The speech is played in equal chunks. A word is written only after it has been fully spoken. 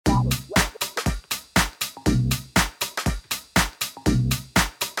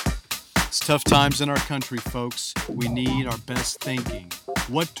Tough times in our country, folks. We need our best thinking.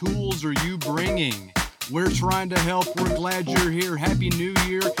 What tools are you bringing? We're trying to help. We're glad you're here. Happy New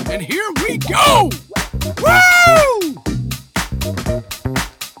Year. And here we go! Woo!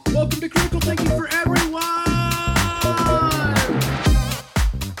 Welcome to Critical Thinking for Everyone!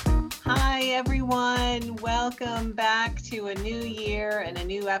 Hi, everyone. Welcome back to a new year and a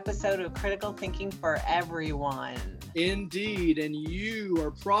new episode of Critical Thinking for Everyone. Indeed, and you are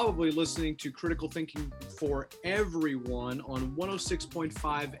probably listening to Critical Thinking for Everyone on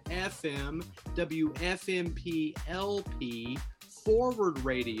 106.5 FM, WFMP-LP, Forward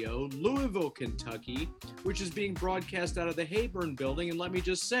Radio, Louisville, Kentucky, which is being broadcast out of the Hayburn Building. And let me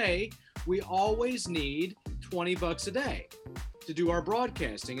just say, we always need $20 a day to do our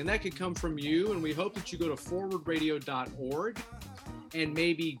broadcasting, and that could come from you, and we hope that you go to forwardradio.org and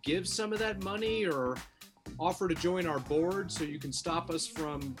maybe give some of that money or offer to join our board so you can stop us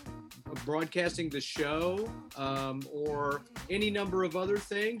from broadcasting the show, or any number of other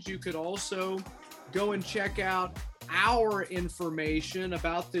things. You could also go and check out our information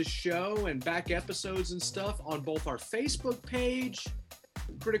about this show and back episodes and stuff on both our Facebook page,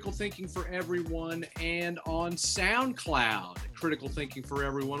 Critical Thinking for Everyone, and on SoundCloud, Critical Thinking for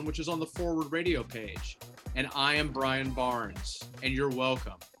Everyone, which is on the Forward Radio page. And I am Brian Barnes, and you're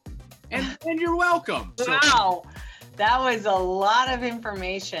welcome. And you're welcome. Wow, that was a lot of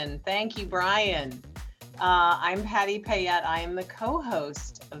information. Thank you, Brian. I'm Patty Payette. I am the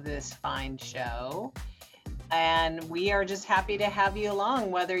co-host of this fine show. And we are just happy to have you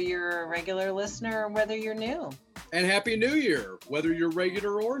along, whether you're a regular listener or whether you're new. And Happy New Year, whether you're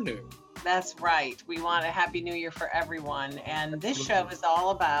regular or new. That's right. We want a Happy New Year for everyone. And this show is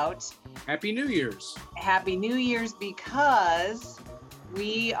all about Happy New Year's. Happy New Year's, because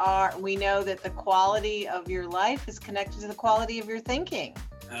we know that the quality of your life is connected to the quality of your thinking.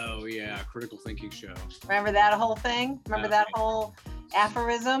 Oh yeah, Critical Thinking show. Remember that whole thing? Remember that whole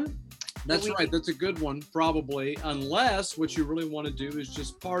aphorism? That's right. That's a good one, probably. Unless what you really want to do is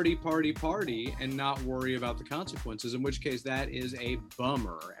just party, party, party, and not worry about the consequences, in which case that is a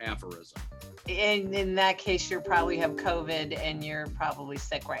bummer aphorism. In that case, you probably have COVID and you're probably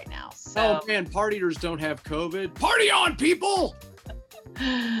sick right now. So, oh man, partiers don't have COVID. Party on, people!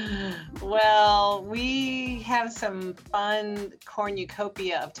 Well, we have some fun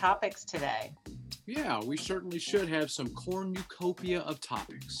cornucopia of topics today. Yeah, we certainly should have some cornucopia of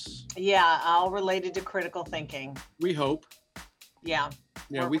topics. Yeah, all related to critical thinking. We hope. Yeah.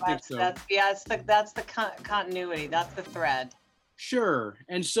 Yeah, we think so. That's the continuity. That's the thread. Sure.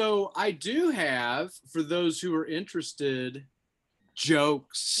 And so I do have, for those who are interested,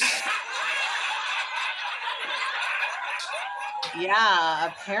 jokes. Yeah,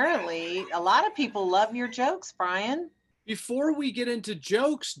 apparently a lot of people love your jokes, Brian. Before we get into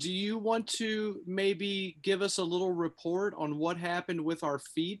jokes, do you want to maybe give us a little report on what happened with our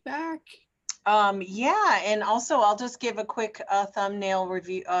feedback? Yeah, and also I'll just give a quick thumbnail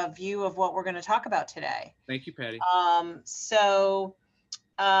view of what we're going to talk about today. Thank you, Patty. So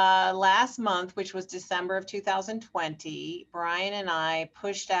last month, which was December of 2020, Brian and I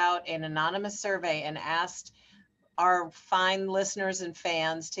pushed out an anonymous survey and asked our fine listeners and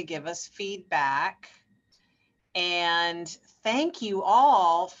fans to give us feedback. And thank you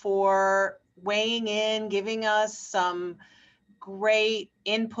all for weighing in, giving us some great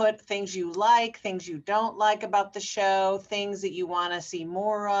input, things you like, things you don't like about the show, things that you want to see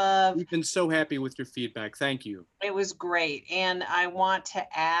more of. We've been so happy with your feedback. Thank you. It was great. And I want to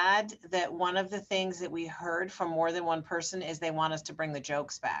add that one of the things that we heard from more than one person is they want us to bring the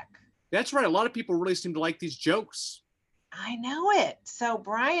jokes back. That's right. A lot of people really seem to like these jokes. I know it. So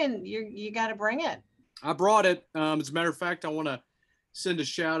Brian, you got to bring it. I brought it. As a matter of fact, I want to send a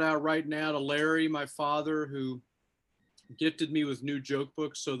shout out right now to Larry, my father, who gifted me with new joke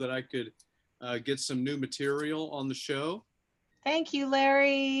books so that I could get some new material on the show. Thank you,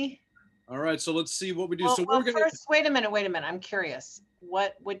 Larry. All right, so let's see what we do. Well, so we're gonna first, wait a minute. I'm curious.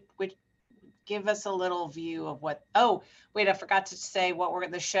 What would give us a little view of what? Oh, wait, I forgot to say what we're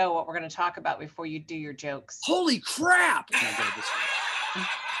going to talk about before you do your jokes. Holy crap!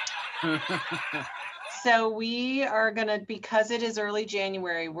 So we are going to, because it is early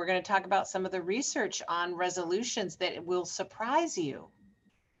January, we're going to talk about some of the research on resolutions that will surprise you.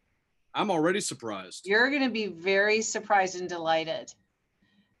 I'm already surprised. You're going to be very surprised and delighted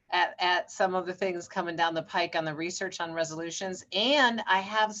at some of the things coming down the pike on the research on resolutions. And I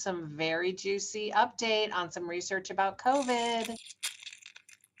have some very juicy update on some research about COVID.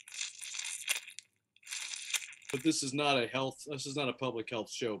 But this is not a public health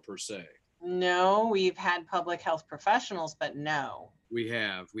show per se. No, we've had public health professionals, but no. We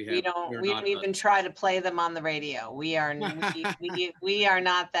have. We don't We're we not don't even us. try to play them on the radio. We are not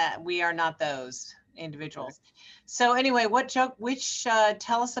that. We are not those individuals. So anyway,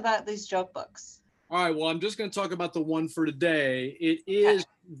 tell us about these joke books. All right. Well, I'm just going to talk about the one for today. Okay.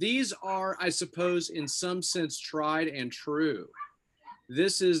 These are, I suppose, in some sense, tried and true.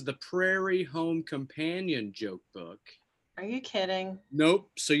 This is the Prairie Home Companion joke book. Are you kidding? Nope.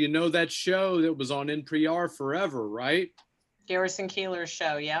 So you know that show that was on NPR forever, right? Garrison Keillor's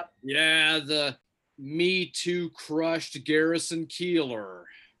show. Yep. Yeah, the Me Too crushed Garrison Keillor.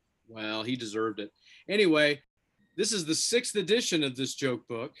 Well, he deserved it. Anyway, this is the 6th edition of this joke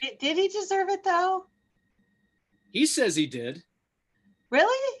book. Did he deserve it though? He says he did.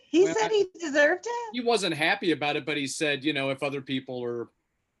 Really? He said he deserved it? He wasn't happy about it, but he said, if other people are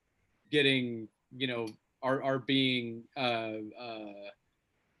getting, are being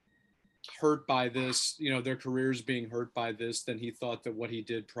hurt by this, their careers being hurt by this, then he thought that what he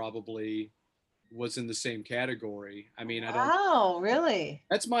did probably was in the same category. I mean, I don't. Oh, really?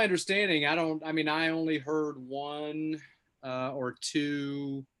 That's my understanding. I only heard one or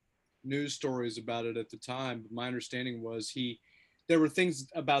two news stories about it at the time. But my understanding was there were things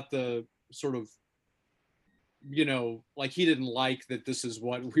about the sort of, like he didn't like that this is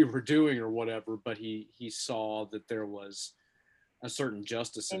what we were doing or whatever, but he saw that there was a certain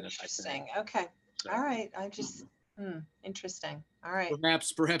justice in it. Interesting. Okay. So, all right. Interesting. All right.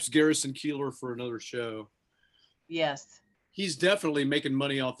 Perhaps Garrison Keillor for another show. Yes. He's definitely making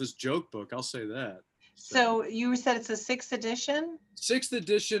money off this joke book. I'll say that. So you said it's a 6th edition? 6th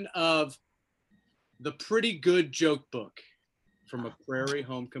edition of the Pretty Good Joke Book from a Prairie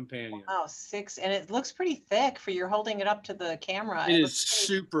Home Companion. Oh, 6, and it looks pretty thick for you're holding it up to the camera. It is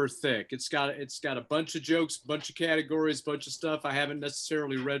super thick. It's got a bunch of jokes, bunch of categories, bunch of stuff I haven't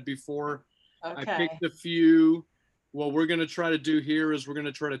necessarily read before. Okay. I picked a few. What we're going to try to do here is we're going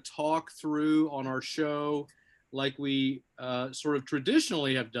to try to talk through on our show like we sort of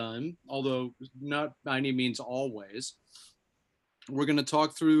traditionally have done, although not by any means always. We're going to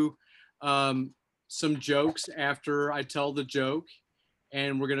talk through some jokes after I tell the joke,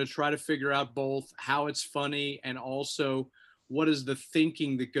 and we're going to try to figure out both how it's funny and also what is the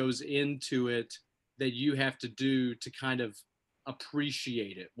thinking that goes into it that you have to do to kind of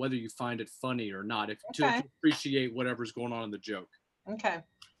appreciate it, whether you find it funny or not, to appreciate whatever's going on in the joke. Okay.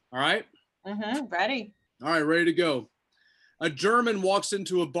 All right? Ready. All right, ready to go. A German walks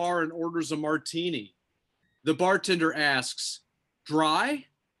into a bar and orders a martini. The bartender asks, "Dry?"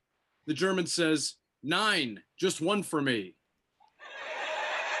 The German says, "9, just one for me."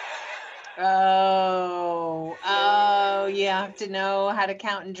 Oh, you have to know how to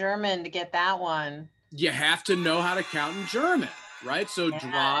count in German to get that one. You have to know how to count in German, right? So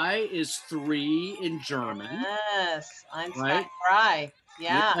dry is 3 in German. Yes, I'm right? Dry.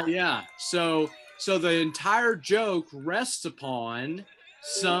 Yeah. Yeah. So the entire joke rests upon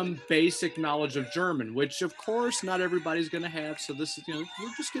some basic knowledge of German, which of course not everybody's going to have. So this is, we're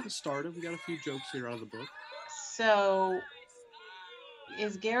just getting started. We got a few jokes here out of the book. So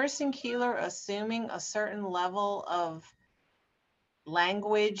is Garrison Keillor assuming a certain level of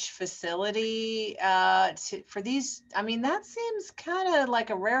language facility for these? I mean, that seems kind of like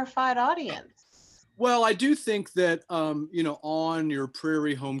a rarefied audience. Well, I do think that, on your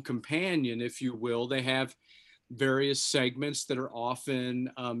Prairie Home Companion, if you will, they have various segments that are often,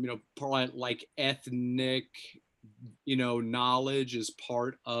 like ethnic, knowledge is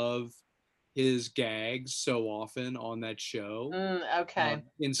part of his gags so often on that show. Okay.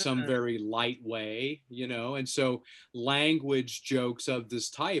 In some very light way, and so language jokes of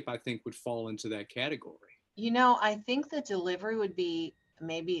this type, I think, would fall into that category. I think the delivery would be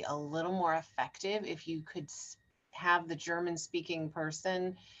maybe a little more effective if you could have the German speaking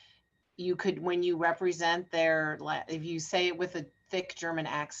person, you could, when you represent if you say it with a thick German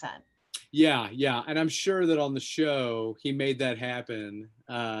accent. Yeah. And I'm sure that on the show he made that happen.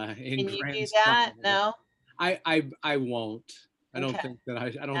 Can you do that? No? I won't. I don't Okay. think that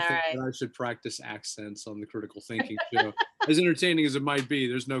I should practice accents on the Critical Thinking show. As entertaining as it might be,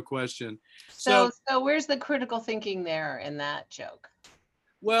 there's no question. So where's the critical thinking there in that joke?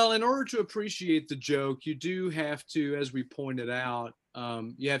 Well, in order to appreciate the joke, you do have to, as we pointed out,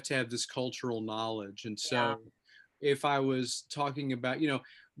 you have to have this cultural knowledge. And so if I was talking about,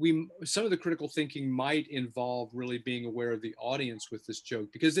 some of the critical thinking might involve really being aware of the audience with this joke,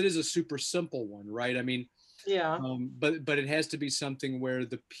 because it is a super simple one, right? I mean, but it has to be something where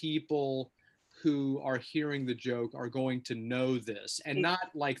the people who are hearing the joke are going to know this, and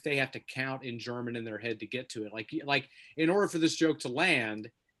not like they have to count in German in their head to get to it. Like in order for this joke to land,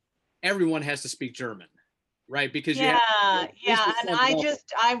 everyone has to speak German. right? Because you Yeah, have at least yeah, at and some level.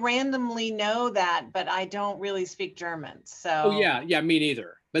 I randomly know that, but I don't really speak German, Oh so. yeah, yeah, me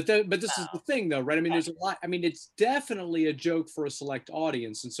neither. But this is the Oh, thing though, right? I mean, okay. there's a lot. I mean, it's definitely a joke for a select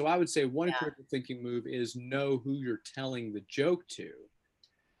audience, and so I would say one Yeah. critical thinking move is know who you're telling the joke to,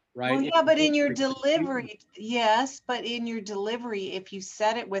 right? Well, If yeah, you but make in your it confusing, delivery, yes, but in your delivery, if you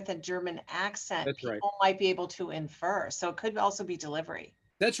said it with a German accent, that's right. people might be able to infer. So it could also be delivery.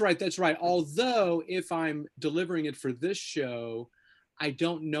 That's right. That's right. Although, if I'm delivering it for this show, I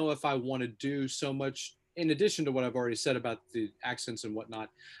don't know if I want to do so much, in addition to what I've already said about the accents and whatnot,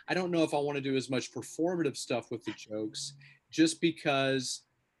 I don't know if I want to do as much performative stuff with the jokes just because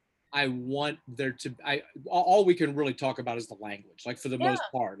I want there to, all we can really talk about is the language, like for the Yeah, most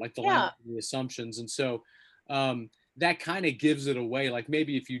part, like the yeah, language and the assumptions. And so, that kind of gives it away. Like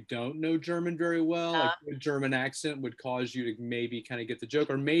maybe if you don't know German very well, a uh, good German accent would cause you to maybe kind of get the joke,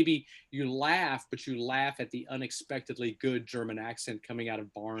 or maybe you laugh, but you laugh at the unexpectedly good German accent coming out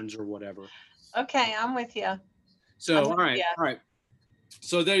of Barnes or whatever. okay, I'm with you. I'm So, all with right, you. all right.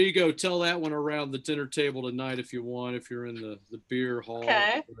 So there you go. Tell that one around the dinner table tonight if you want, if you're in the beer hall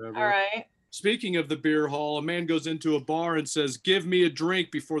Okay, or all whatever. right. Speaking of the beer hall, a man goes into a bar and says, "Give me a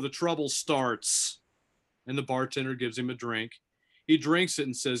drink before the trouble starts." And the bartender gives him a drink. He drinks it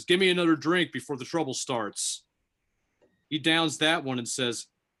and says, "Give me another drink before the trouble starts." He downs that one and says,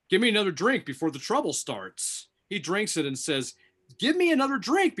 "Give me another drink before the trouble starts." He drinks it and says, "Give me another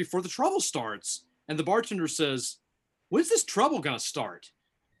drink before the trouble starts." And the bartender says, "When's this trouble going to start?"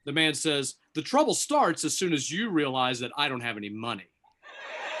 The man says, "The trouble starts as soon as you realize that I don't have any money."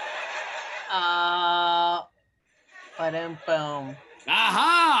 Uh, boom, boom.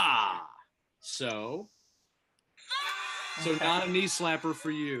 Aha! So, so Okay. not a knee slapper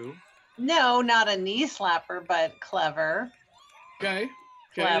for you. No, not a knee slapper, but clever, Okay.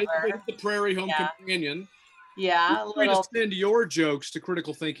 Okay. clever. The Prairie Home Yeah, Companion. Feel yeah, a free to little. send your jokes to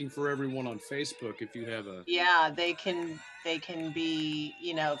Critical Thinking for Everyone on Facebook if you have a. Yeah, they can be,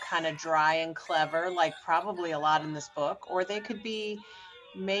 kind of dry and clever, like probably a lot in this book, or they could be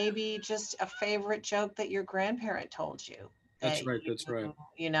maybe just a favorite joke that your grandparent told you That's that right. That's right.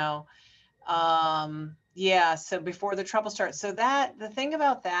 you know, yeah, so before the trouble starts. So that the thing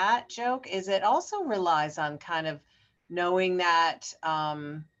about that joke is it also relies on kind of knowing that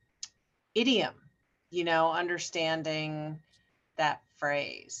idiom, understanding that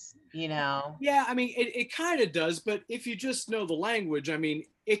phrase. Yeah, I mean, it kind of does, but if you just know the language, I mean,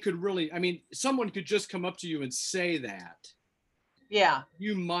 it could really, I mean, someone could just come up to you and say that. Yeah.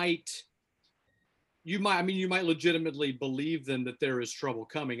 You might, I mean, you might legitimately believe them that there is trouble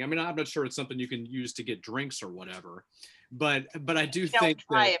coming. I mean, I'm not sure it's something you can use to get drinks or whatever, but I do Don't think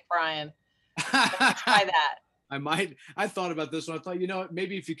try that. it, Brian. Don't try that. I thought about this one. I thought,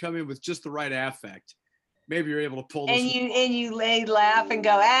 maybe if you come in with just the right affect, maybe you're able to pull this And one you off. and you lay laugh and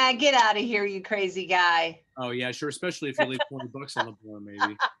go, get out of here, you crazy guy. Oh yeah, sure. Especially if you leave $20 on the bar,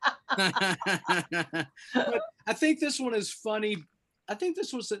 maybe. But I think this one is funny. I think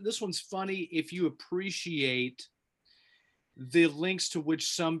this one's funny if you appreciate the links to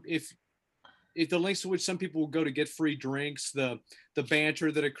which some if the links to which some people will go to get free drinks, the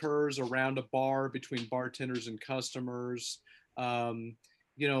banter that occurs around a bar between bartenders and customers, maybe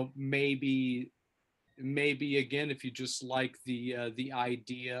again if you just like the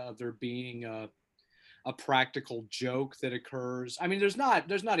idea of there being a practical joke that occurs. I mean, there's not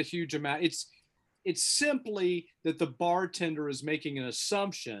a huge amount. It's simply that the bartender is making an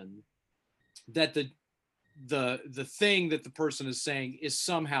assumption that the thing that the person is saying is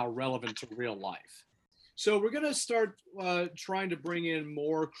somehow relevant to real life. So we're going to start trying to bring in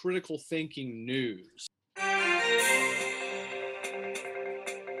more critical thinking news.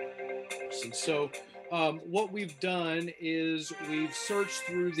 And so what we've done is we've searched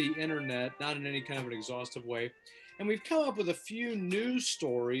through the internet, not in any kind of an exhaustive way, and we've come up with a few news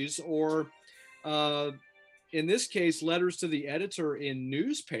stories or uh, in this case, letters to the editor in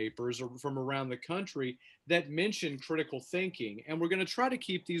newspapers from around the country that mention critical thinking. And we're going to try to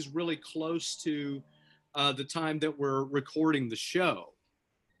keep these really close to the time that we're recording the show.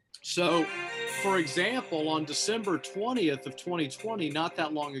 So, for example, on December 20th of 2020, not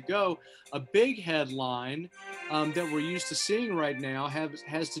that long ago, a big headline that we're used to seeing right now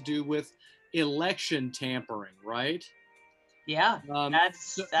has to do with election tampering, right? Yeah,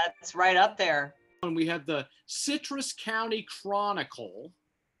 that's right up there. And we have the Citrus County Chronicle,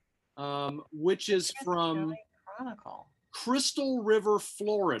 which is from Chronicle. Crystal River,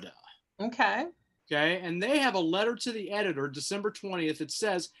 Florida. Okay. Okay. And they have a letter to the editor, December 20th. It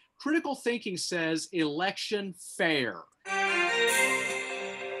says, critical thinking says election fair.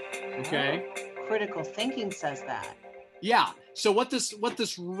 Okay. critical thinking says that. Yeah. So what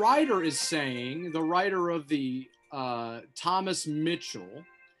this writer is saying, the writer of the Thomas Mitchell,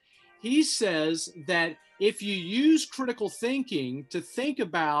 he says that if you use critical thinking to think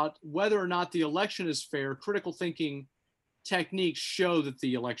about whether or not the election is fair, critical thinking techniques show that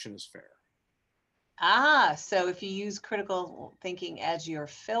the election is fair. So if you use critical thinking as your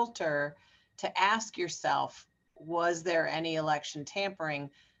filter to ask yourself, was there any election tampering,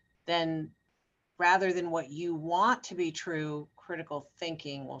 then rather than what you want to be true, critical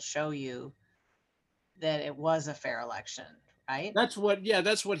thinking will show you that it was a fair election, right? That's what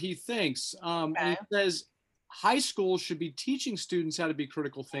he thinks. And he says high school should be teaching students how to be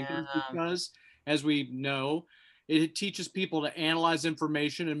critical thinkers because, as we know, it teaches people to analyze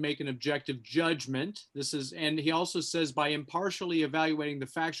information and make an objective judgment. And he also says by impartially evaluating the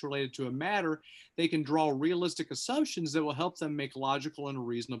facts related to a matter, they can draw realistic assumptions that will help them make logical and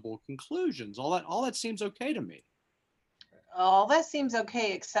reasonable conclusions. All that seems okay to me. All that seems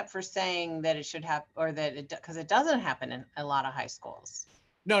okay, except for saying that it should happen, or that because it doesn't happen in a lot of high schools.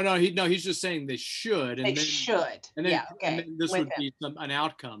 No, he's just saying they should. And then this would be an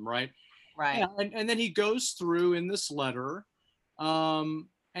outcome, right? Right. Yeah, and then he goes through in this letter and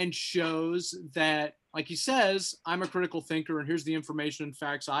shows that, like he says, I'm a critical thinker, and here's the information and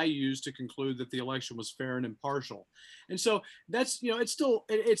facts I use to conclude that the election was fair and impartial. And so that's,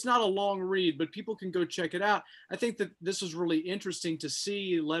 it's not a long read, but people can go check it out. I think that this was really interesting to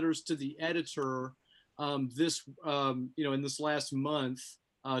see letters to the editor in this last month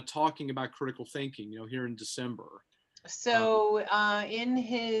talking about critical thinking, here in December. So in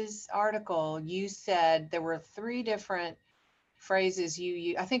his article, you said there were 3 different phrases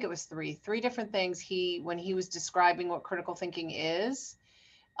you I think it was three different things when he was describing what critical thinking is.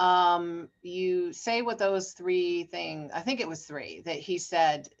 You say what those 3 things, I think it was 3 that he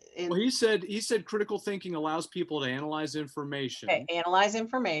said. He said critical thinking allows people to analyze information. Okay, analyze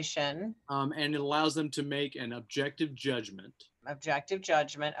information. And it allows them to make an objective judgment.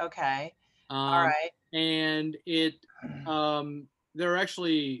 Okay. All right. And there are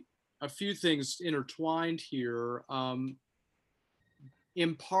actually a few things intertwined here.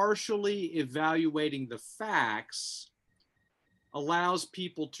 Impartially evaluating the facts allows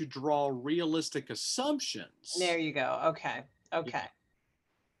people to draw realistic assumptions. There you go. Okay.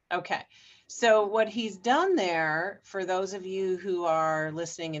 So what he's done there, for those of you who are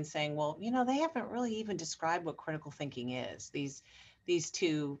listening and saying, well, they haven't really even described what critical thinking is. These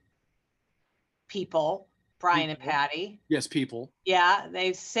 2 people, Brian and Patty. Yes, people. Yeah,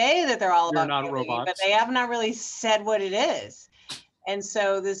 they say that they're all about not robots, but they have not really said what it is. And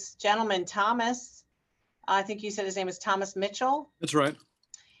so this gentleman, Thomas, I think you said his name is Thomas Mitchell. That's right.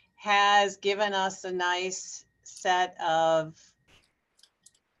 Has given us a nice set of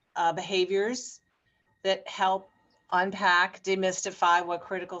behaviors that help unpack, demystify what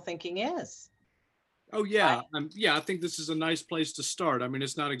critical thinking is. Oh yeah, right? I think this is a nice place to start. I mean,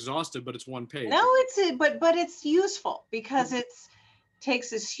 it's not exhaustive, but it's 1 page. No, but it's useful because it takes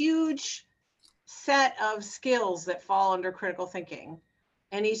this huge set of skills that fall under critical thinking,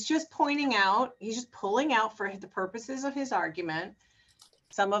 and he's just pulling out for the purposes of his argument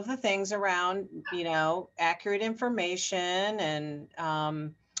some of the things around, accurate information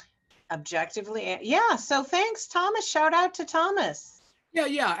and objectively. Yeah. So thanks, Thomas. Shout out to Thomas.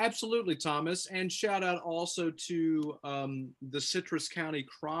 Yeah, absolutely, Thomas. And shout out also to the Citrus County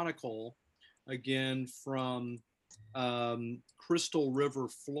Chronicle, again, from Crystal River,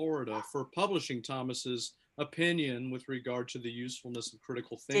 Florida, for publishing Thomas's opinion with regard to the usefulness of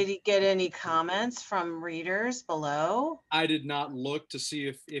critical thinking. Did he get any comments from readers below? I did not look to see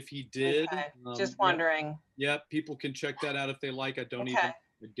if he did. Okay. Just wondering. Yep, people can check that out if they like. I don't even.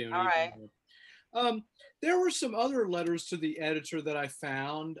 All right. There were some other letters to the editor that I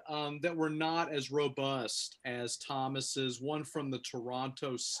found that were not as robust as Thomas's. One from the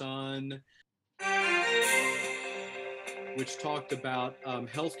Toronto Sun, which talked about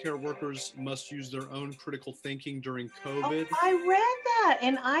healthcare workers must use their own critical thinking during COVID. Oh, I read that,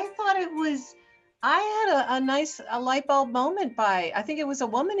 and I thought I had a nice light bulb moment I think it was a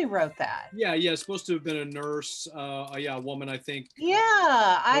woman who wrote that. Yeah, it's supposed to have been a nurse. A woman, I think. Yeah,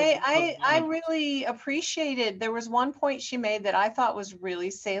 I really appreciated. There was one point she made that I thought was really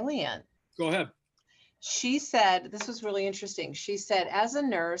salient. Go ahead. She said, this was really interesting. She said, as a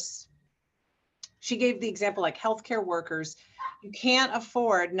nurse, she gave the example like healthcare workers, you can't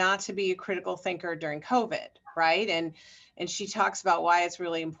afford not to be a critical thinker during COVID, right? And she talks about why it's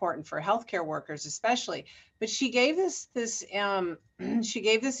really important for healthcare workers, especially. But she gave this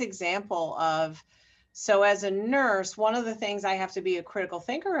example of So as a nurse, one of the things I have to be a critical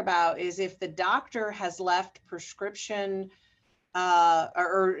thinker about is if the doctor has left prescription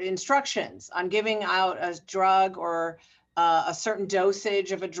or instructions on giving out a drug or a certain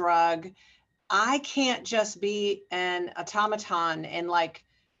dosage of a drug, I can't just be an automaton and like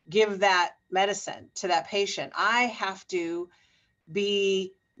give that medicine to that patient. I have to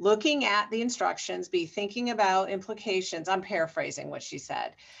be looking at the instructions, be thinking about implications. I'm paraphrasing what she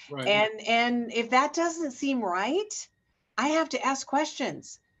said. Right. And if that doesn't seem right, I have to ask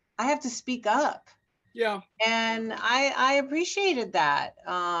questions. I have to speak up. Yeah. And I appreciated that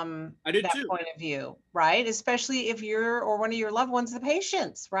I did that too. point of view, right? Especially if you're or one of your loved ones the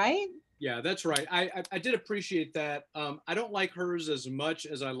patients, right? Yeah, that's right. I did appreciate that. I don't like hers as much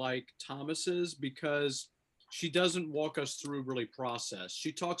as I like Thomas's because she doesn't walk us through really process.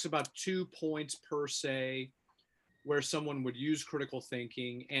 She talks about 2 points per se where someone would use critical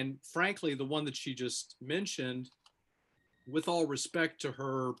thinking, and frankly, the one that she just mentioned, with all respect to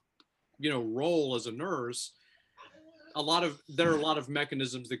her, role as a nurse, there are a lot of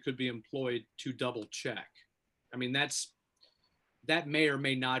mechanisms that could be employed to double check. I mean, that may or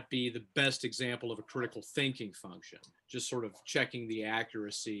may not be the best example of a critical thinking function, just sort of checking the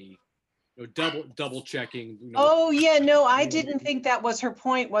accuracy, double checking. Oh yeah, no, I didn't think that was her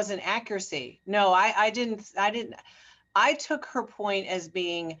point, was an accuracy. No, I didn't. I took her point as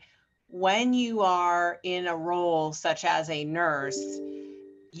being when you are in a role such as a nurse,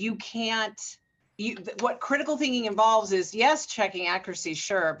 you can't, what critical thinking involves is, yes, checking accuracy,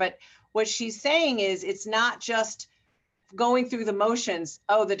 sure. But what she's saying is it's not just going through the motions.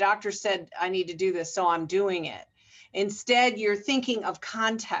 Oh, the doctor said I need to do this, so I'm doing it. Instead, you're thinking of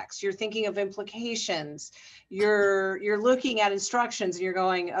context, you're thinking of implications, you're looking at instructions and you're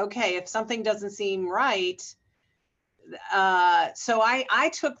going, okay, if something doesn't seem right. So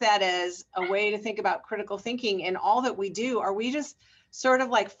I took that as a way to think about critical thinking, and all that we do. Are we just sort of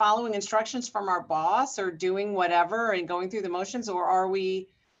like following instructions from our boss or doing whatever and going through the motions, or are we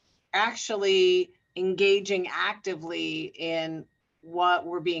actually engaging actively in what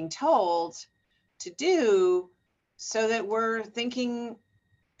we're being told to do so that we're thinking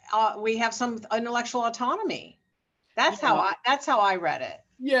we have some intellectual autonomy? That's how I read it.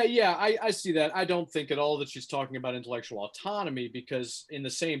 Yeah, I see that. I don't think at all that she's talking about intellectual autonomy, because in the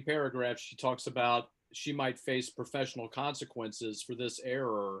same paragraph, she talks about she might face professional consequences for this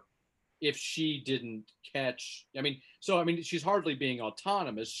error if she didn't catch. I mean, she's hardly being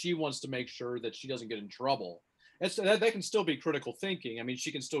autonomous. She wants to make sure that she doesn't get in trouble. That can still be critical thinking. I mean, she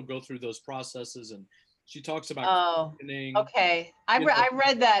can still go through those processes, and she talks about okay. I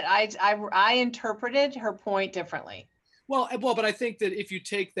read that. I interpreted her point differently. Well, but I think that if you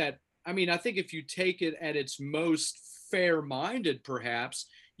take that, I think if you take it at its most fair-minded, perhaps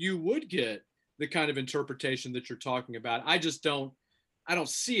you would get the kind of interpretation that you're talking about. I don't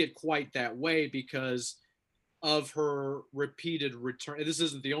see it quite that way because of her repeated return. This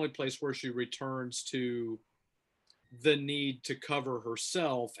isn't the only place where she returns to the need to cover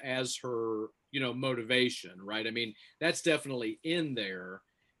herself as her, motivation, right? I mean, that's definitely in there.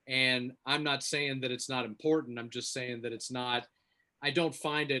 And I'm not saying that it's not important. I'm just saying that I don't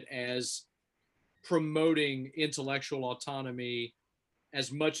find it as promoting intellectual autonomy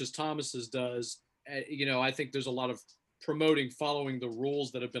as much as Thomas's does. I think there's a lot of promoting following the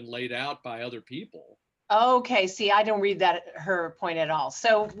rules that have been laid out by other people. Okay, see, I don't read that her point at all.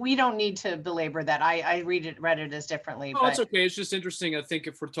 So we don't need to belabor that. I read it as differently. Oh, it's okay. It's just interesting. I think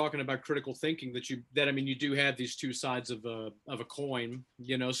if we're talking about critical thinking, you do have these two sides of a coin,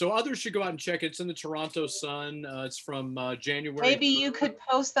 So others should go out and check it. It's in the Toronto Sun. It's from January. Maybe you could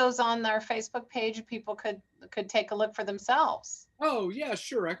post those on our Facebook page. People could take a look for themselves. Oh yeah,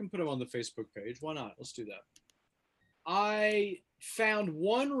 sure. I can put them on the Facebook page. Why not? Let's do that. I found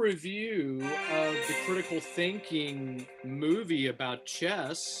one review of the critical thinking movie about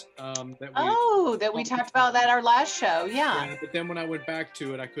chess that we talked about that our last show. Yeah. But then when I went back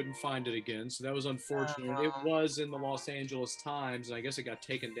to it, I couldn't find it again, so that was unfortunate. It was in the Los Angeles Times, and I guess it got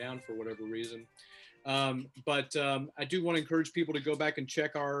taken down for whatever reason. But I do want to encourage people to go back and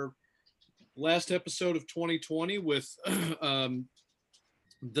check our last episode of 2020 with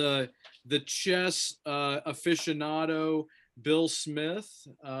the chess aficionado Bill Smith,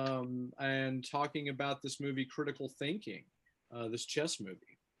 and talking about this movie Critical Thinking, this chess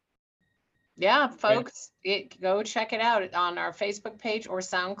movie. Yeah, folks, go check it out on our Facebook page or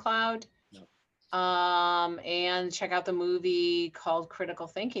SoundCloud. No. And check out the movie called Critical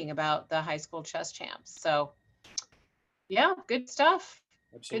Thinking about the high school chess champs. So yeah, good stuff.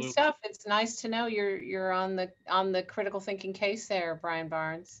 Absolutely. Good stuff. It's nice to know you're on the critical thinking case there, Brian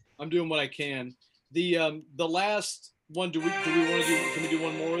Barnes. I'm doing what I can. The last one, do we want to do? Can we do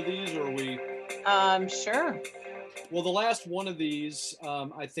one more of these, or are we? Sure. Well, the last one of these,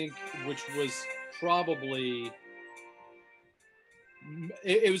 I think, which was probably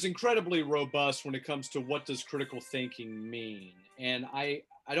it was incredibly robust when it comes to what does critical thinking mean, and I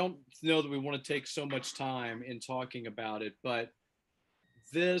don't know that we want to take so much time in talking about it, but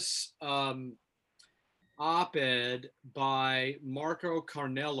this op-ed by Marco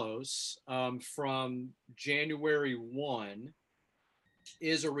Carnelos from January 1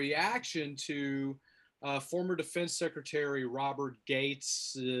 is a reaction to former Defense Secretary Robert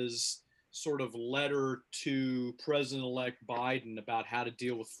Gates's sort of letter to President-elect Biden about how to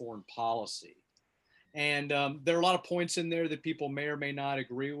deal with foreign policy. And there are a lot of points in there that people may or may not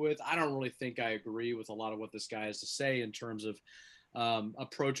agree with. I don't really think I agree with a lot of what this guy has to say in terms of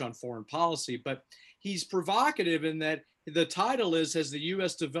approach on foreign policy, but he's provocative in that the title is, Has the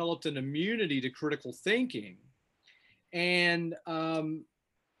U.S. Developed an Immunity to Critical Thinking? And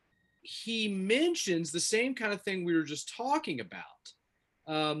he mentions the same kind of thing we were just talking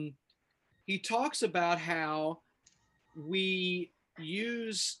about. He talks about how we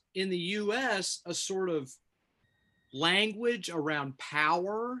use in the US a sort of language around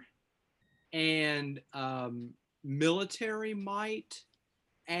power and military might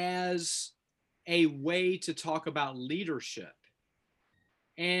as a way to talk about leadership.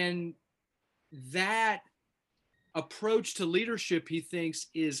 And that approach to leadership, he thinks,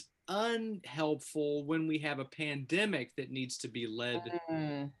 is unhelpful when we have a pandemic that needs to be led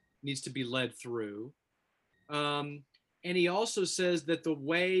through. And he also says that the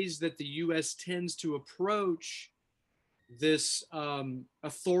ways that the U.S. tends to approach this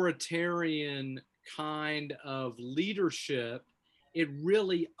authoritarian kind of leadership, it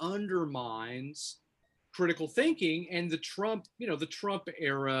really undermines critical thinking. And the Trump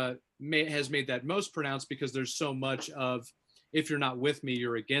era has made that most pronounced because there's so much of, if you're not with me,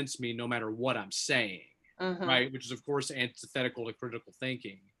 you're against me, no matter what I'm saying, right? Which is, of course, antithetical to critical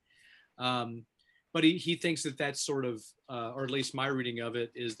thinking. But he thinks that that's sort of, or at least my reading of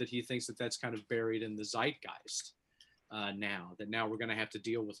it is that he thinks that that's kind of buried in the zeitgeist now, that now we're going to have to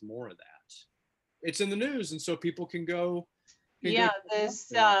deal with more of that. It's in the news, and so people can go.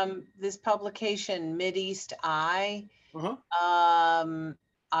 This publication, Mideast Eye.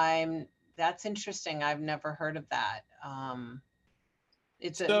 That's interesting. I've never heard of that.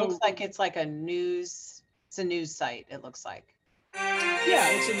 It looks like it's like a news. It's a news site. It looks like. Yeah,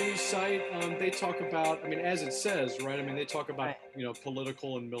 it's a news site. They talk about, I mean, as it says, right? I mean, they talk about,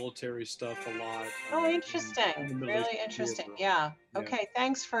 political and military stuff a lot. Oh, interesting. Really interesting. Yeah. Okay.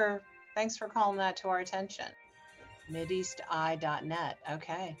 Thanks for calling that to our attention. MideastEye.net.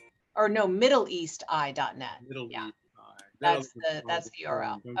 Okay. Or no, MiddleEastEye.net. Middle yeah. East Eye. That's the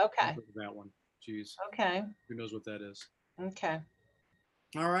URL. Okay. That one. Jeez. Okay. Who knows what that is? Okay.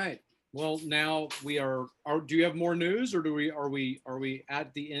 All right. Well, now we are. Do you have more news, or are we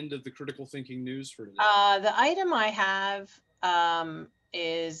at the end of the critical thinking news for today? The item I have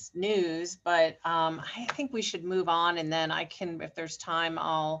is news, but I think we should move on, and then I can, if there's time,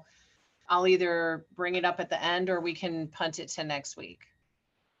 I'll either bring it up at the end or we can punt it to next week.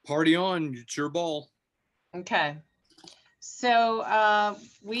 Party on! It's your ball. Okay. So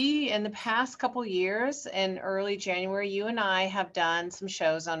we, in the past couple years, in early January, you and I have done some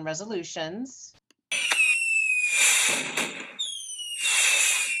shows on resolutions.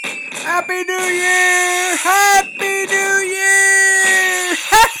 Happy New Year! Happy New Year!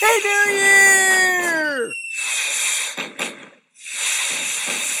 Happy New Year!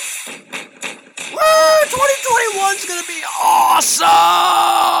 Woo! 2021's gonna be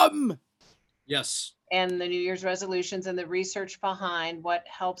awesome! Yes. And the New Year's resolutions and the research behind what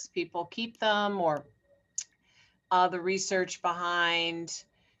helps people keep them, or the research behind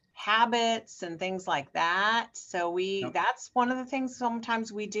habits and things like that. So that's one of the things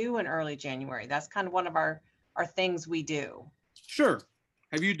sometimes we do in early January. That's kind of one of our things we do. Sure.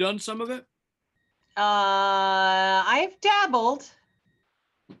 Have you done some of it? I've dabbled.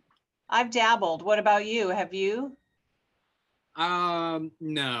 What about you? Have you?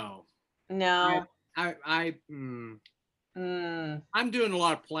 No. No. I'm doing a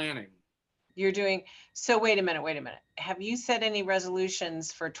lot of planning. You're doing, so wait a minute. Have you set any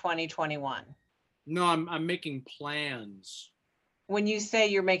resolutions for 2021? No, I'm making plans. When you say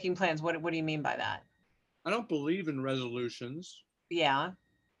you're making plans, what do you mean by that? I don't believe in resolutions. Yeah.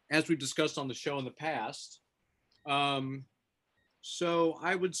 As we've discussed on the show in the past. So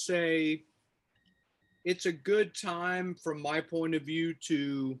I would say it's a good time from my point of view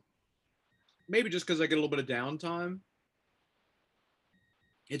to, maybe just because I get a little bit of downtime,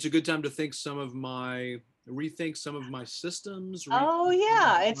 it's a good time to rethink some of my systems, Oh rethink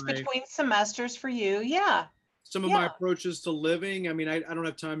yeah, it's between semesters for you. Yeah. some of my Yeah. approaches to living. I mean, I don't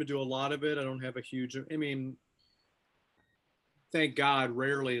have time to do a lot of it. I don't have a huge, I mean, thank God,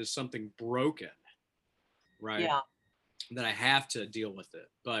 rarely is something broken, right? Yeah. That I have to deal with it.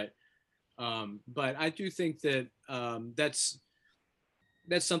 But I do think that that's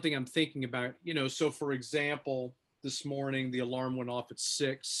something I'm thinking about. So for example, this morning the alarm went off at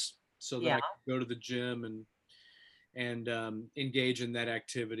 6, so that Yeah. I could go to the gym and engage in that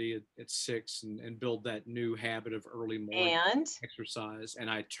activity at 6 and build that new habit of early morning And exercise. And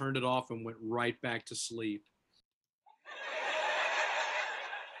I turned it off and went right back to sleep.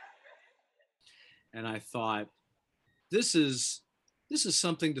 And I thought, this is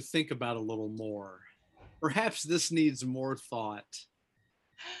something to think about a little more. Perhaps this needs more thought.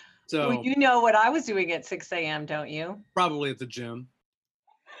 well, So you know what I was doing at 6 a.m., don't you? probably at the gym.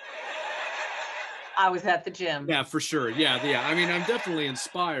 I was at the gym. Yeah, for sure. Yeah. I mean, I'm definitely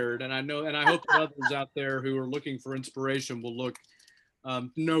inspired, and I hope that others out there who are looking for inspiration will look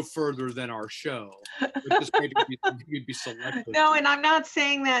no further than our show. Just maybe you'd be selective. No, and I'm not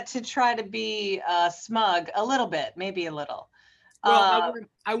saying that to try to be smug. A little bit, maybe a little. Well,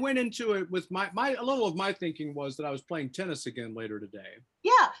 I went into it with my a little of my thinking was that I was playing tennis again later today.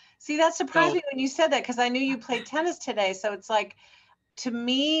 Yeah. See, that surprised So- me when you said that because I knew you played tennis today. So it's like, to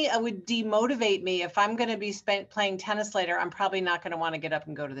me, it would demotivate me if I'm going to be playing tennis later. I'm probably not going to want to get up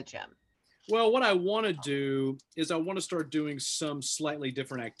and go to the gym. Well, what I want to do is I want to start doing some slightly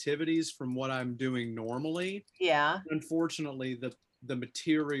different activities from what I'm doing normally. Yeah. Unfortunately, the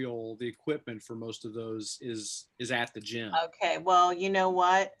material, the equipment for most of those is at the gym. Okay. Well, you know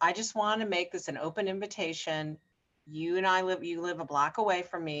what? I just want to make this an open invitation. You live a block away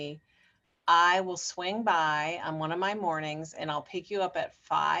from me. I will swing by on one of my mornings and I'll pick you up at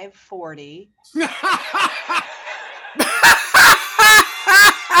 5:40.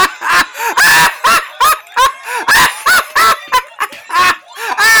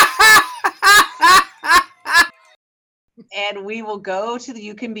 And we will go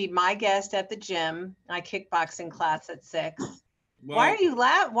you can be my guest at the gym. I kickboxing class at 6. Well, Why are you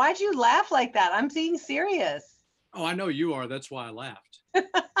laugh? Why'd you laugh like that? I'm being serious. oh, I know you are. That's why I laughed.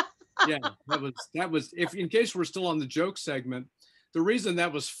 Yeah, that was if in case we're still on the joke segment, the reason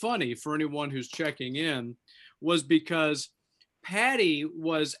that was funny for anyone who's checking in was because Patty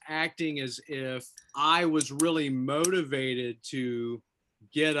was acting as if I was really motivated to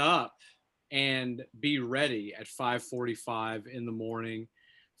get up and be ready at 5:45 in the morning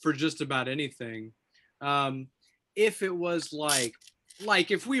for just about anything. If it was like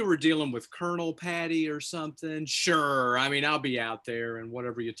if we were dealing with Colonel Patty or something, sure. I mean, I'll be out there and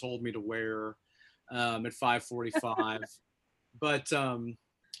whatever you told me to wear at 5:45. But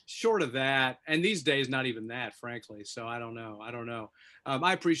short of that, and these days, not even that, frankly. So I don't know.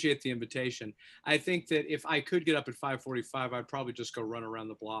 I appreciate the invitation. I think that if I could get up at 5:45, I'd probably just go run around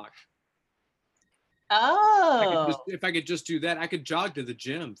the block. Oh, If I could just do that, I could jog to the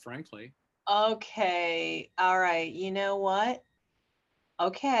gym, frankly. okay. All right. You know what?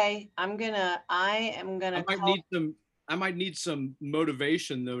 Okay. I am gonna I might need some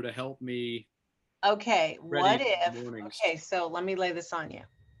motivation though to help me. okay. What ready in the if, mornings. okay, so let me lay this on you.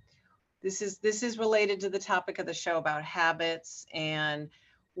 This is related to the topic of the show about habits. And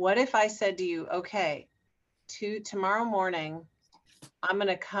what if I said to you, okay, tomorrow morning, I'm going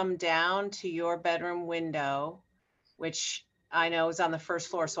to come down to your bedroom window, which I know is on the first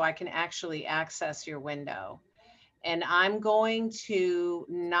floor, so I can actually access your window. And I'm going to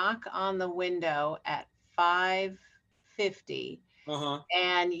knock on the window at 5:50, Uh-huh.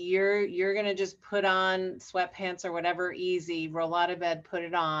 and you're going to just put on sweatpants or whatever, easy, roll out of bed, put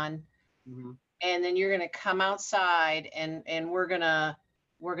it on, Mm-hmm. and then you're going to come outside and we're going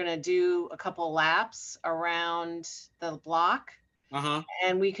to do a couple laps around the block. Uh-huh.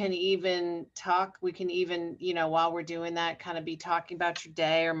 And we can even while we're doing that, kind of be talking about your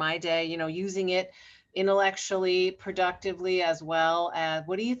day or my day, using it intellectually, productively, as well as,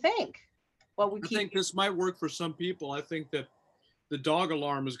 what do you think? What would I keep think this might work for some people. I think that the dog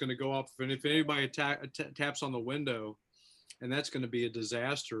alarm is going to go off, and if anybody taps on the window, and that's going to be a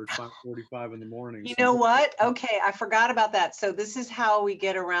disaster at 5:45 in the morning. you know what? Okay, I forgot about that. So this is how we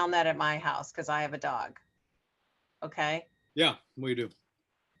get around that at my house, because I have a dog. Okay. Yeah, we do.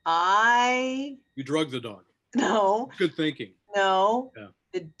 I You drug the dog. no, Good thinking. no. Yeah.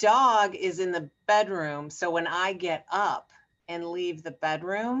 The dog is in the bedroom. So when I get up and leave the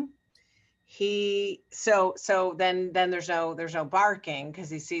bedroom, then there's no barking because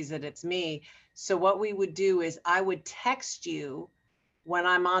he sees that it's me. So what we would do is I would text you when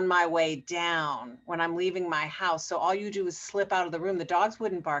I'm on my way down, when I'm leaving my house. So all you do is slip out of the room. The dogs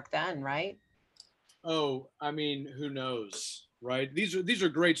wouldn't bark then, right? Oh, I mean, who knows, right? These are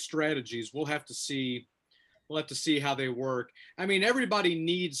great strategies. We'll have to see. We'll have to see how they work. I mean, everybody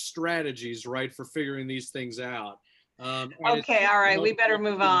needs strategies, right, for figuring these things out. And it's Okay, all super right, we better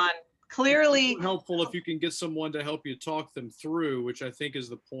helpful. move on. It's Clearly, super helpful if you can get someone to help you talk them through, which I think is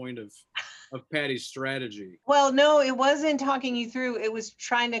the point of Patty's strategy. well, no, it wasn't talking you through. It was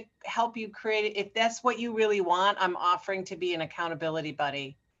trying to help you create it. If that's what you really want, I'm offering to be an accountability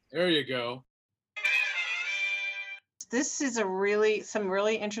buddy. There you go. This is some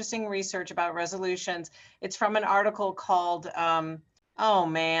really interesting research about resolutions. It's from an article called, oh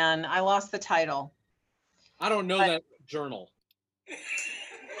man, I lost the title. I don't know But that journal.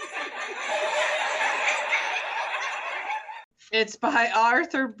 it's by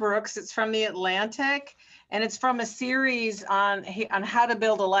Arthur Brooks. It's from the Atlantic, and it's from a series on how to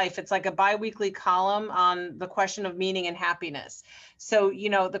build a life. It's like a biweekly column on the question of meaning and happiness. So,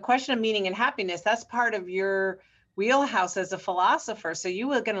 the question of meaning and happiness, that's part of your wheelhouse as a philosopher. So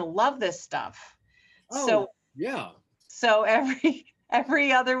you are going to love this stuff. Oh, yeah. So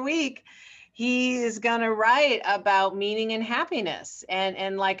every other week he is going to write about meaning and happiness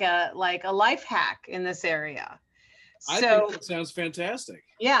and like a life hack in this area. I think that sounds fantastic.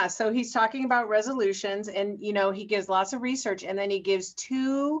 Yeah, so he's talking about resolutions, and he gives lots of research, and then he gives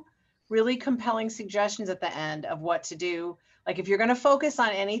two really compelling suggestions at the end of what to do. Like if you're going to focus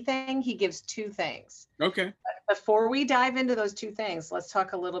on anything, he gives two things. Okay. But before we dive into those two things, let's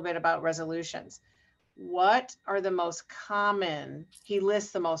talk a little bit about resolutions. What are the most common? He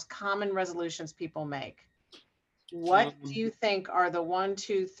lists the most common resolutions people make. What do you think are the 1,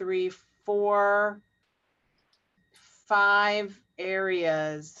 2, 3, 4, 5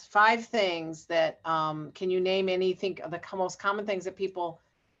 areas, 5 things that can you name anything of the most common things that people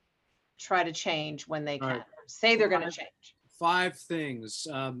try to change when they can, say they're going to change? 5 things.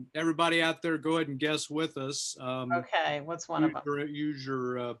 Everybody out there, go ahead and guess with us. Okay, what's one of them? Use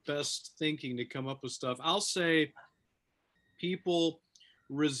your best thinking to come up with stuff. I'll say people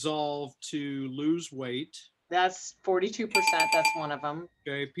resolve to lose weight. That's 42%. That's one of them.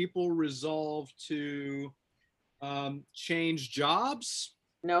 Okay, people resolve to change jobs.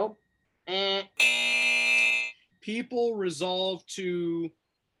 Nope. People resolve to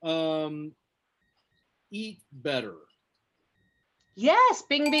eat better. Yes,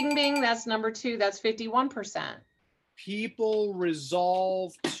 bing, bing, bing. That's number 2. That's 51%. People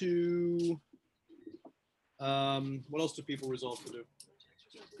resolve to, what else do people resolve to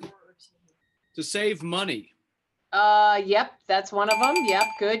do? To save money. Yep, that's one of them. Yep,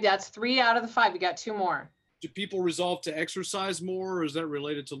 good. That's 3 out of the 5. You got 2 more. Do people resolve to exercise more, or is that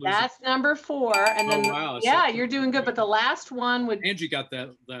related to losing? That's number 4. And then, wow. Yeah, you're doing good. But the last one would. Angie got that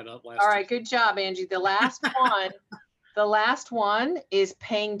up last. All right, good job, Angie. The last one, the last one is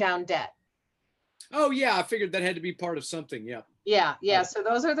paying down debt. Oh yeah, I figured that had to be part of something. Yeah. Yeah. So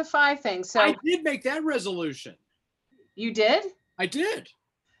those are the 5 things. So I did make that resolution. You did? I did.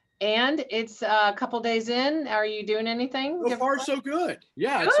 And it's a couple days in. Are you doing anything? So far, so good.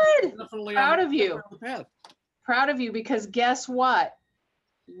 Yeah. Good. It's definitely Proud of you. Path. Proud of you, because guess what?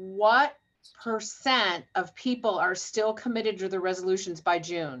 What percent of people are still committed to the resolutions by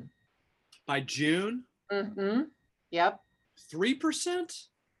June? By June? Mm-hmm. Yep. 3%?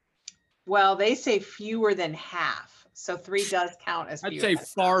 Well, they say fewer than half. So 3 does count as fewer. I'd say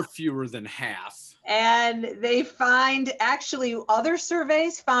far fewer than half. And they find, actually, other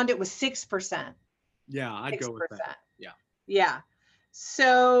surveys found it was 6%. Yeah, I'd go with that. Yeah. Yeah.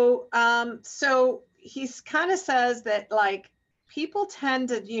 So, he kind of says that like people tend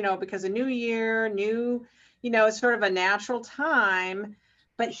to, because a new year, it's sort of a natural time.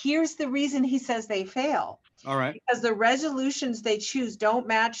 But here's the reason he says they fail. All right. Because the resolutions they choose don't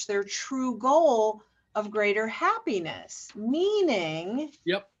match their true goal of greater happiness. Meaning.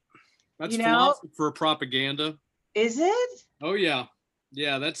 Yep. That's philosopher propaganda. Is it? Oh yeah.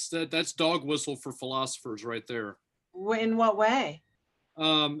 Yeah, that's dog whistle for philosophers right there. In what way?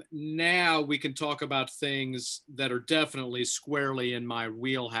 Now we can talk about things that are definitely squarely in my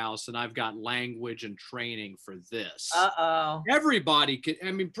wheelhouse, and I've got language and training for this. Uh-oh. Everybody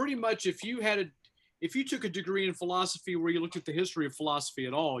can, pretty much if you took a degree in philosophy where you looked at the history of philosophy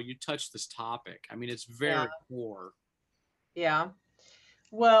at all, you touch this topic. It's very core. Yeah.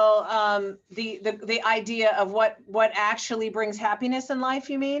 Well, the idea of what actually brings happiness in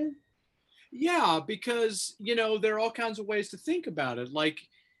life, you mean? Yeah, because, there are all kinds of ways to think about it. Like,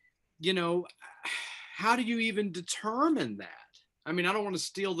 how do you even determine that? I don't want to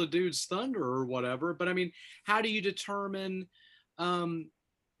steal the dude's thunder or whatever, but how do you determine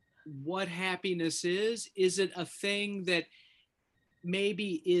what happiness is. Is it a thing that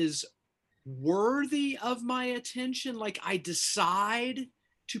maybe is worthy of my attention, like I decide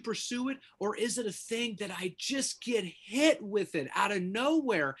to pursue it, or is it a thing that I just get hit with it out of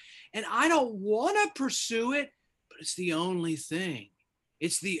nowhere and I don't want to pursue it, but it's the only thing.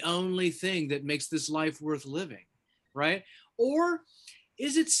 It's the only thing that makes this life worth living, right? Or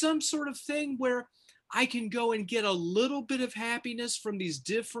is it some sort of thing where I can go and get a little bit of happiness from these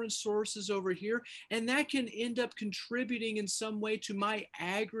different sources over here, and that can end up contributing in some way to my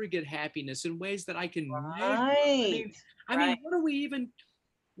aggregate happiness in ways that I can measure. Right. I mean, Right. what are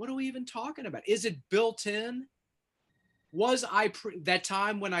we even talking about? Is it built in? Was that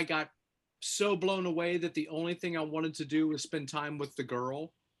time when I got so blown away that the only thing I wanted to do was spend time with the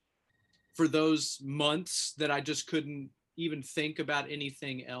girl for those months that I just couldn't even think about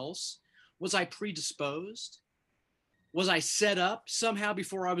anything else? Was I predisposed? Was I set up somehow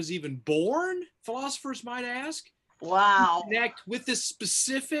before I was even born? Philosophers might ask. Wow. Connect with this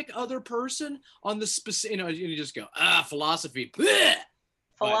specific other person on the specific, you just go, philosophy.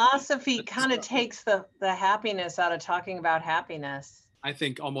 Philosophy kind of takes the happiness out of talking about happiness. I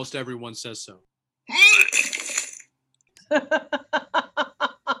think almost everyone says so.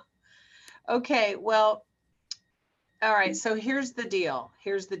 Okay, well, all right. So here's the deal.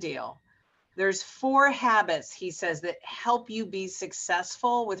 There's 4 habits, he says, that help you be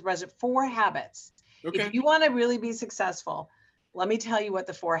successful with 4 habits. Okay. If you want to really be successful, let me tell you what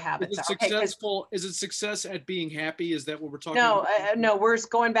the 4 habits are. Successful? Is it success at being happy? Is that what we're talking about? about? No, we're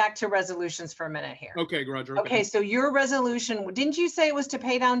going back to resolutions for a minute here. Okay, Roger. Okay, so your resolution, didn't you say it was to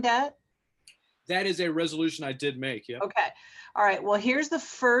pay down debt? That is a resolution I did make, yeah. Okay. All right. Well, here's the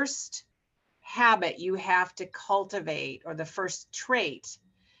first habit you have to cultivate, or the first trait,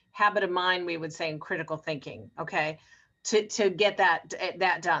 habit of mind, we would say in critical thinking, okay, to get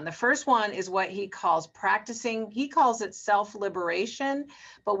that done. The first one is what he calls practicing. He calls it self-liberation,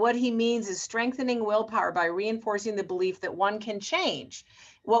 but what he means is strengthening willpower by reinforcing the belief that one can change.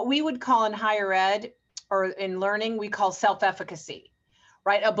 What we would call in higher ed or in learning, we call self-efficacy,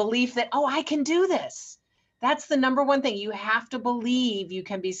 right? A belief that, oh, I can do this. That's the number one thing. You have to believe you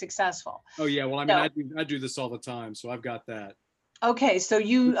can be successful. Oh yeah, well, I mean, I do this all the time, so I've got that. Okay, so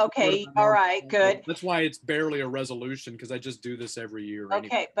all right, good. That's why it's barely a resolution, because I just do this every year. Okay,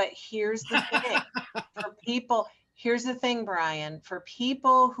 anyway. But here's the thing. Here's the thing, Brian. For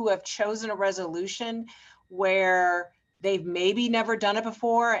people who have chosen a resolution where they've maybe never done it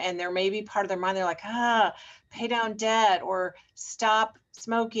before, and there may be part of their mind, they're like, pay down debt, or stop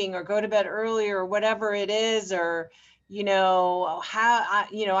smoking, or go to bed early, or whatever it is, or,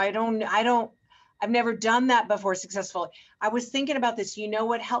 I've never done that before successfully. I was thinking about this. You know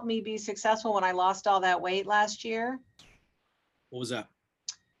what helped me be successful when I lost all that weight last year? What was that?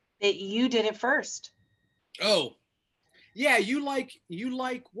 That you did it first. Oh, yeah. You like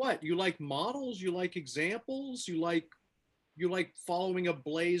what? You like models? You like examples? You like following a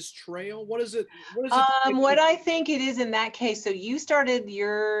blazed trail? What is it? What I think it is in that case. So you started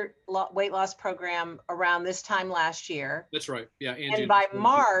your weight loss program around this time last year. That's right. Yeah. And by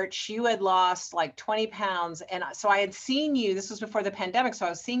March, you had lost like 20 pounds. And so I had seen you, this was before the pandemic. So I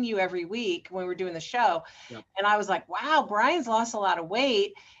was seeing you every week when we were doing the show. Yep. And I was like, wow, Brian's lost a lot of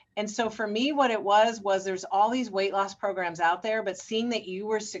weight. And so for me, what it was there's all these weight loss programs out there, but seeing that you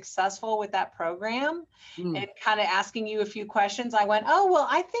were successful with that program and kind of asking you a few questions, I went, oh, well,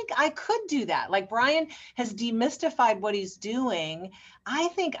 I think I could do that. Like Brian has demystified what he's doing. I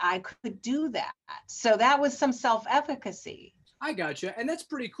think I could do that. So that was some self-efficacy. I got you. And that's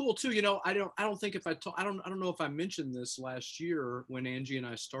pretty cool too. I don't think if I don't know if I mentioned this last year when Angie and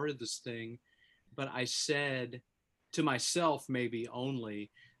I started this thing, but I said to myself, maybe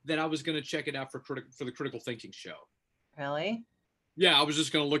only, that I was going to check it out for the Critical Thinking Show. Really? Yeah, I was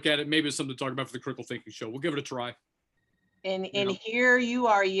just going to look at it. Maybe it's something to talk about for the Critical Thinking Show. We'll give it a try. And here you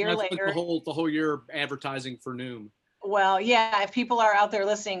are a year later. The whole year advertising for Noom. Well, yeah, if people are out there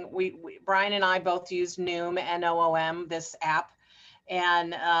listening, we Brian and I both use Noom, Noom, this app,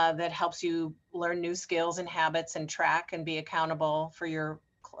 and that helps you learn new skills and habits and track and be accountable for your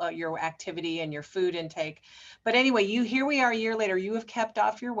activity and your food intake. But anyway, here we are a year later. You have kept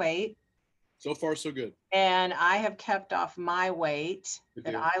off your weight. So far, so good. And I have kept off my weight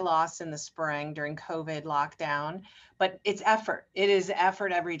that I lost in the spring during COVID lockdown. But it's effort. It is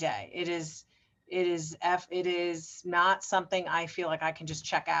effort every day. It is not something I feel like I can just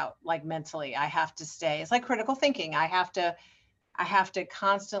check out like mentally. I have to stay. It's like critical thinking. I have to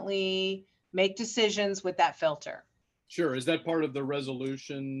constantly make decisions with that filter. Sure. Is that part of the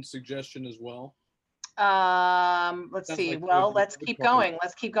resolution suggestion as well? Let's Sounds see. like Well, moving let's forward keep part. going.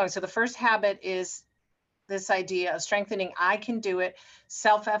 Let's keep going. So the first habit is this idea of strengthening I can do it,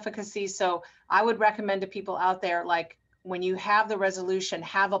 self-efficacy. So I would recommend to people out there, like when you have the resolution,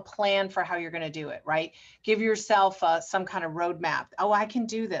 have a plan for how you're going to do it, right? Give yourself some kind of roadmap. Oh, I can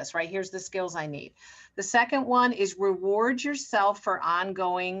do this, right? Here's the skills I need. The second one is reward yourself for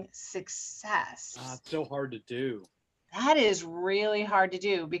ongoing success. It's so hard to do. That is really hard to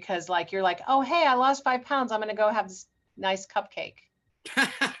do because like you're like, oh, hey, I lost 5 pounds. I'm going to go have this nice cupcake.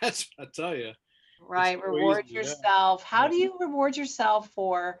 That's I tell you, it's Right, so easy. reward Yeah, yourself. How yeah. do you reward yourself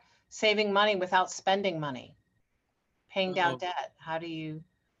for saving money without spending money, paying down Um, debt? How do you,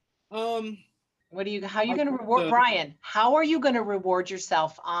 um, how are you I going to tend reward, to. Brian, how are you going to reward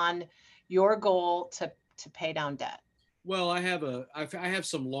yourself on your goal to pay down debt? Well, I have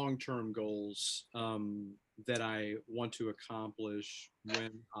some long-term goals that I want to accomplish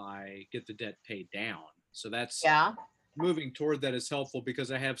when I get the debt paid down. So that's Yeah. moving toward that is helpful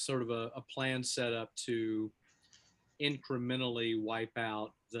because I have sort of a plan set up to incrementally wipe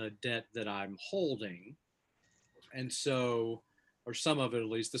out the debt that I'm holding. And so, or some of it at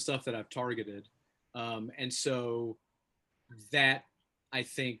least, the stuff that I've targeted. And so that I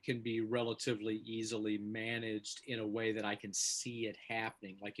think can be relatively easily managed in a way that I can see it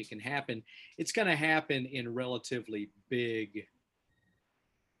happening. Like it can happen, it's going to happen in relatively big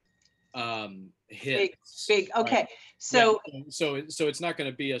Big, hits, big. right? Okay. Yeah. So, So it's not going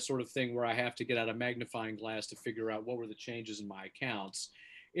to be a sort of thing where I have to get out a magnifying glass to figure out what were the changes in my accounts.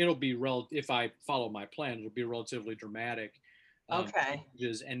 It'll be if I follow my plan, it'll be relatively dramatic okay.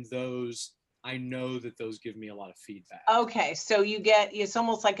 changes, and those I know that those give me a lot of feedback. Okay, so you get, it's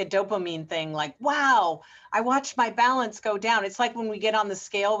almost like a dopamine thing, like, wow, I watched my balance go down. It's like when we get on the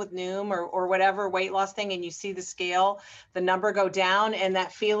scale with Noom or whatever weight loss thing, and you see the scale, the number go down, and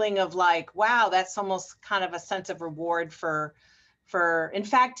that feeling of like, wow, that's almost kind of a sense of reward in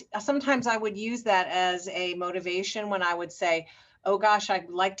fact, sometimes I would use that as a motivation when I would say, oh gosh, I'd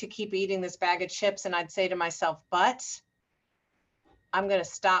like to keep eating this bag of chips. And I'd say to myself, but I'm going to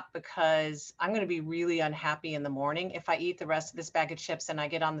stop because I'm going to be really unhappy in the morning if I eat the rest of this bag of chips and I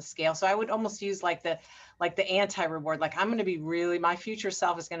get on the scale. So I would almost use like the anti-reward. Like I'm going to be really, my future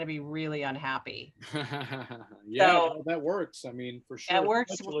self is going to be really unhappy. Yeah, So no, that works. I mean, for it sure.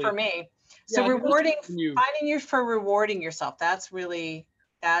 works for Especially, me. So yeah, especially when you finding you for rewarding yourself. That's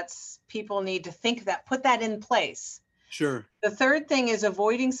people need to think that, put that in place. sure. The third thing is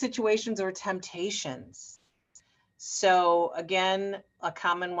avoiding situations or temptations. So again, a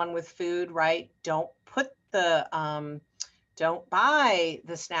common one with food, right? Don't buy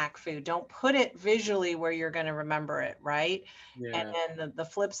the snack food. Don't put it visually where you're going to remember it, right? And Yeah, then the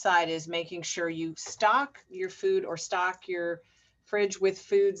flip side is making sure you stock your food or stock your fridge with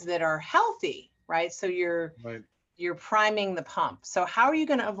foods that are healthy, right? So right. you're priming the pump. So how are you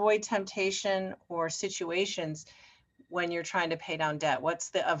going to avoid temptation or situations when you're trying to pay down debt? What's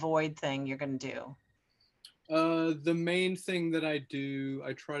the avoid thing you're going to do? The main thing that I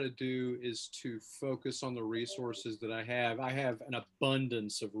try to do is to focus on the resources that I have. I have an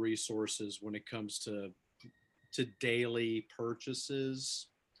abundance of resources when it comes to daily purchases,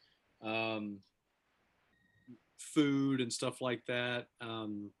 um, food and stuff like that.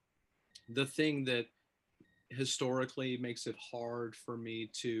 The thing that historically makes it hard for me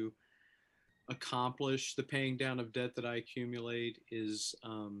to accomplish the paying down of debt that I accumulate is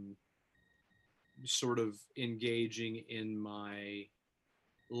sort of engaging in my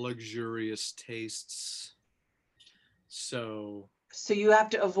luxurious tastes. So, So you have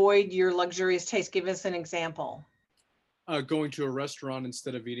to avoid your luxurious taste. Give us an example. going to a restaurant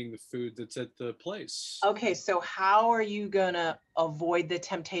instead of eating the food that's at the place. Okay, so how are you gonna avoid the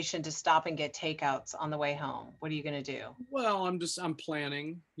temptation to stop and get takeouts on the way home? What are you gonna do? Well, I'm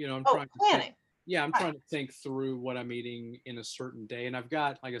planning, I'm Oh, trying to think. planning. Yeah, I'm Right. trying to think through what I'm eating in a certain day. And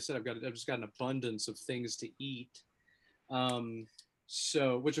like I said, I've just got an abundance of things to eat. Um,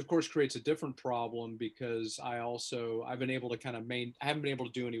 so, which of course creates a different problem because I've been able to I haven't been able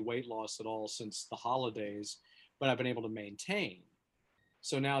to do any weight loss at all since the holidays, but I've been able to maintain.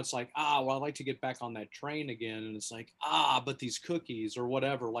 So now it's like, well, I'd like to get back on that train again. And it's like, but these cookies or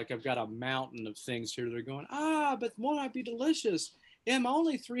whatever, like I've got a mountain of things here. They're going, but won't that be delicious? Yeah, I'm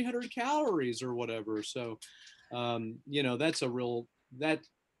only 300 calories or whatever. So, that's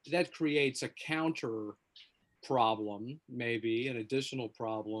that creates a counter problem, maybe an additional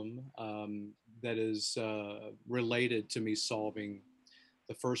problem that is related to me solving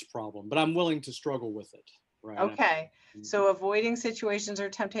the first problem, but I'm willing to struggle with it. Right. Okay. So avoiding situations or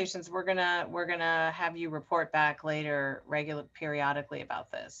temptations, we're gonna have you report back later, periodically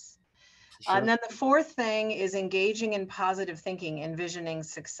about this. Sure. And then the fourth thing is engaging in positive thinking, envisioning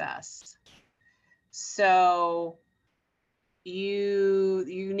success. So you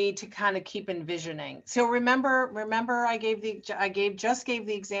need to kind of keep envisioning. So remember I gave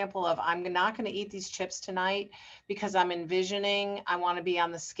the example of I'm not going to eat these chips tonight because I'm envisioning I want to be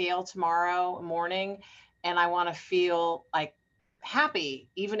on the scale tomorrow morning and I want to feel like happy.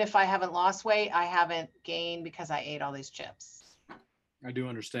 Even if I haven't lost weight, I haven't gained because I ate all these chips. I do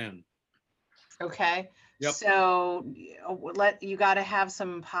understand. Okay. Yep. So you got to have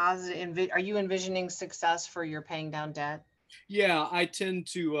some positive. Are you envisioning success for your paying down debt? Yeah, I tend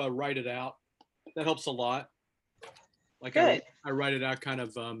to write it out. That helps a lot. Like Good. I write it out kind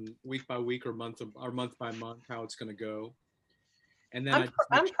of week by week or month by month how it's going to go, and then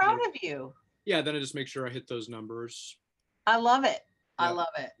I'm proud of you. Yeah, then I just make sure I hit those numbers. I love it. Yeah. I love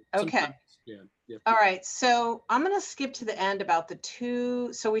it. Okay. Sometimes, yeah. All right. So I'm going to skip to the end about the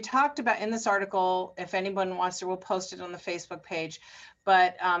two. So we talked about in this article, if anyone wants to, we'll post it on the Facebook page.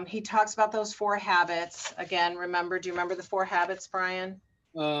 But he talks about those 4 habits. Again, do you remember the 4 habits, Brian?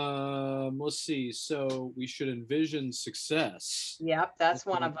 Let's see. So we should envision success. Yep, that's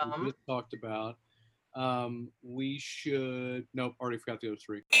one of them. We just talked about. We should. Nope, already forgot the other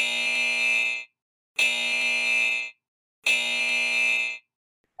 3.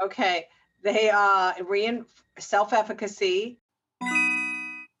 Okay, they self-efficacy.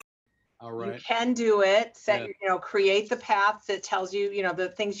 All right. You can do it. Create the path that tells you, the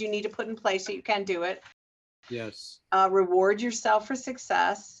things you need to put in place so you can do it. Yes. Reward yourself for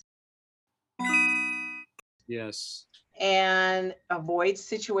success. Yes. And avoid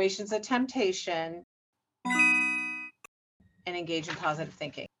situations of temptation and engage in positive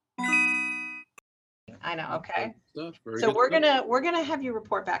thinking. I know. Okay. So we're gonna have you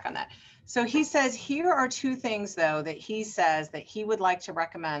report back on that. So he says here are 2 things though that he says that he would like to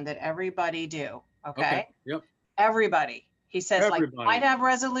recommend that everybody do. Okay. Yep. Everybody. He says everybody. Like might have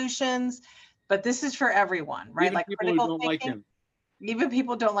resolutions, but this is for everyone, right? Even like people who don't like him. Even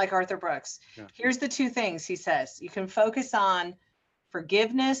people don't like Arthur Brooks. Yeah. Here's the 2 things he says. You can focus on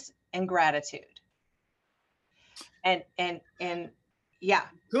forgiveness and gratitude. And yeah.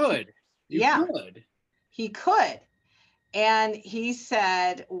 Good. You could. He could. And he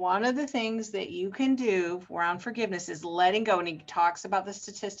said one of the things that you can do around forgiveness is letting go. And he talks about the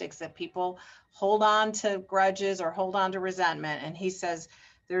statistics that people hold on to grudges or hold on to resentment. And he says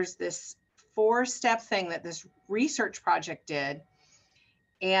there's this 4-step thing that this research project did.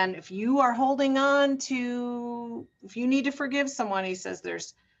 And if you are holding on to, if you need to forgive someone, he says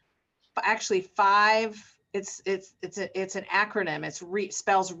there's actually 5. It's an acronym. It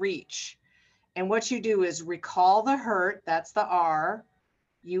spells REACH. And what you do is recall the hurt. That's the R.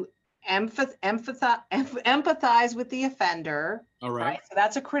 You empathize with the offender. All right. So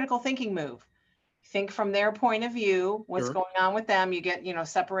that's a critical thinking move. Think from their point of view, what's going on with them. You get,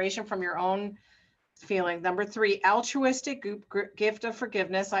 separation from your own feeling. Number 3, altruistic gift of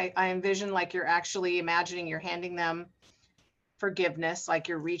forgiveness. I envision like you're actually imagining you're handing them forgiveness, like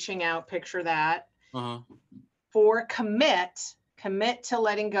you're reaching out. Picture that. 4, commit to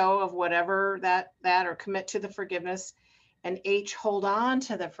letting go of whatever that or commit to the forgiveness. And H, hold on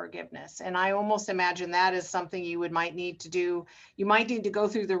to the forgiveness. And I almost imagine that is something you might need to do. You might need to go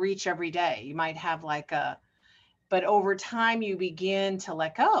through the REACH every day. You might have but over time you begin to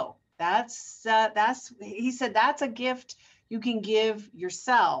let go. He said that's a gift you can give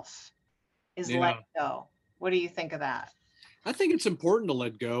yourself, is let go. What do you think of that? I think it's important to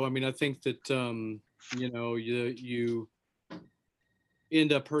let go. I mean, I think that you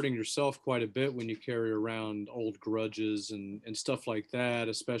end up hurting yourself quite a bit when you carry around old grudges and stuff like that,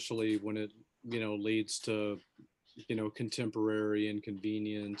 especially when it leads to contemporary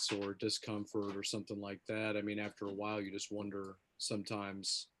inconvenience or discomfort or something like that. I mean, after a while you just wonder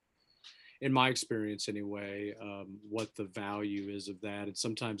sometimes, in my experience anyway, what the value is of that. And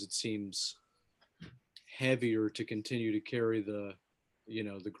sometimes it seems heavier to continue to carry the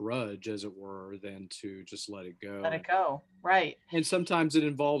grudge, as it were, than to just let it go. Let it go, right. And sometimes it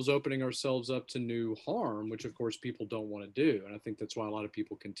involves opening ourselves up to new harm, which of course people don't want to do. And I think that's why a lot of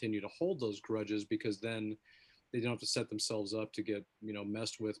people continue to hold those grudges, because then they don't have to set themselves up to get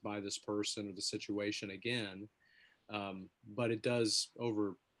messed with by this person or the situation again. But it does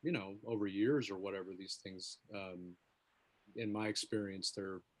over years or whatever, these things, in my experience,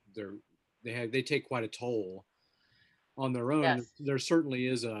 they take quite a toll on their own. Yes. There certainly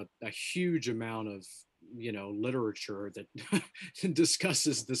is a huge amount of literature that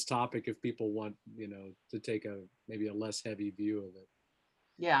discusses this topic if people want to take maybe a less heavy view of it.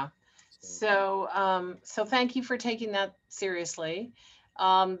 Yeah. So thank you for taking that seriously.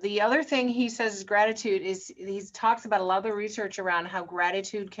 The other thing he says is gratitude is he talks about a lot of the research around how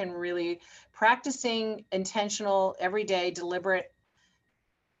gratitude can really practicing intentional, everyday, deliberate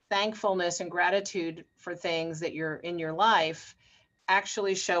thankfulness and gratitude for things that you're in your life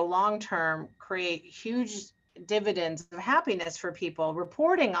actually show long-term, create huge dividends of happiness for people.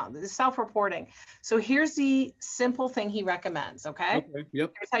 Reporting on the self-reporting. So here's the simple thing he recommends. Okay.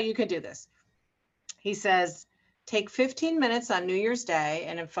 Yep. Here's how you can do this. He says, take 15 minutes on New Year's Day.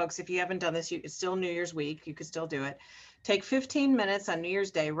 And folks, if you haven't done this, it's still New Year's week. You could still do it. Take 15 minutes on New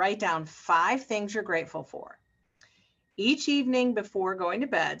Year's Day. Write down 5 things you're grateful for. Each evening before going to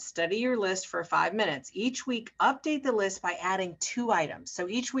bed, study your list for 5 minutes. Each week, update the list by adding 2 items. So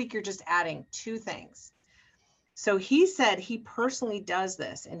each week, you're just adding 2 things. So he said he personally does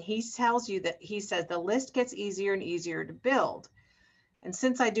this, and he tells you that he says the list gets easier and easier to build. And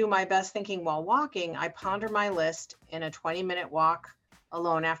since I do my best thinking while walking, I ponder my list in a 20-minute walk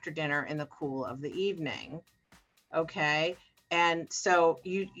alone after dinner in the cool of the evening. Okay. And so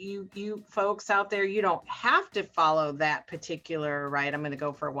you folks out there, you don't have to follow that particular, right? I'm going to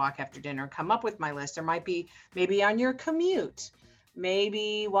go for a walk after dinner, come up with my list. There might be maybe on your commute,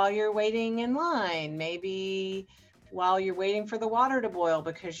 maybe while you're waiting in line, maybe while you're waiting for the water to boil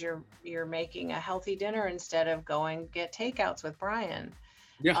because you're making a healthy dinner instead of going get takeouts with Brian.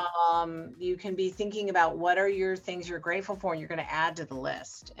 Yeah. You can be thinking about what are your things you're grateful for and you're going to add to the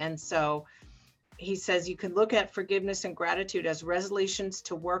list. And so he says you can look at forgiveness and gratitude as resolutions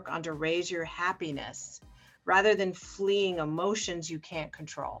to work on to raise your happiness rather than fleeing emotions you can't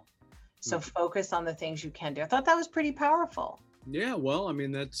control. So focus on the things you can do. I thought that was pretty powerful. Yeah, well, I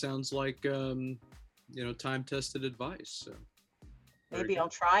mean, that sounds like, time-tested advice. So maybe I'll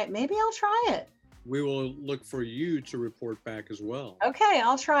try it. Maybe I'll try it. We will look for you to report back as well. Okay,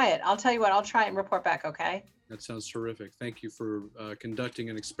 I'll try it. I'll tell you what, I'll try it and report back, okay? That sounds terrific. Thank you for conducting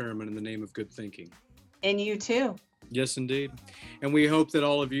an experiment in the name of good thinking. And you too. Yes, indeed. And we hope that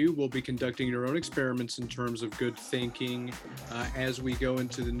all of you will be conducting your own experiments in terms of good thinking as we go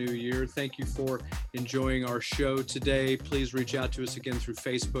into the new year. Thank you for enjoying our show today. Please reach out to us again through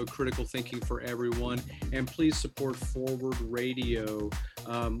Facebook, Critical Thinking for Everyone, and please support Forward Radio.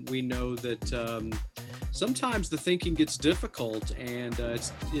 We know that sometimes the thinking gets difficult, and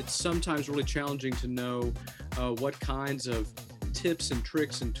it's sometimes really challenging to know what kinds of tips and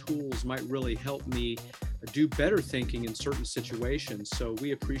tricks and tools might really help me do better thinking in certain situations. So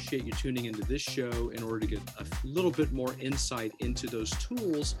we appreciate you tuning into this show in order to get a little bit more insight into those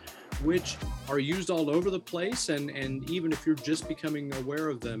tools, which are used all over the place. And even if you're just becoming aware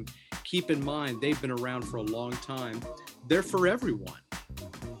of them, keep in mind they've been around for a long time. They're for everyone.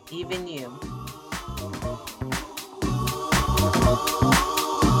 Even you.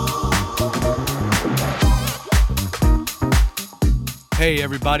 Hey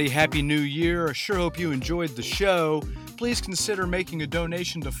everybody, Happy New Year. I sure hope you enjoyed the show. Please consider making a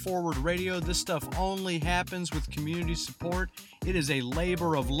donation to Forward Radio. This stuff only happens with community support. It is a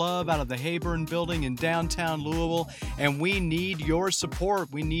labor of love out of the Hayburn Building in downtown Louisville, and we need your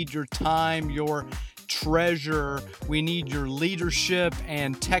support. We need your time, your treasure. We need your leadership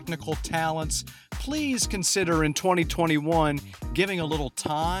and technical talents. Please consider in 2021 giving a little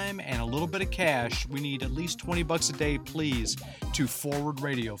time and a little bit of cash. We need at least $20 a day, please, to Forward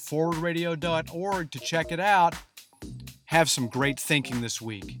Radio. Forwardradio.org to check it out. Have some great thinking this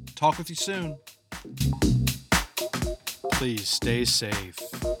week. Talk with you soon. Please stay safe.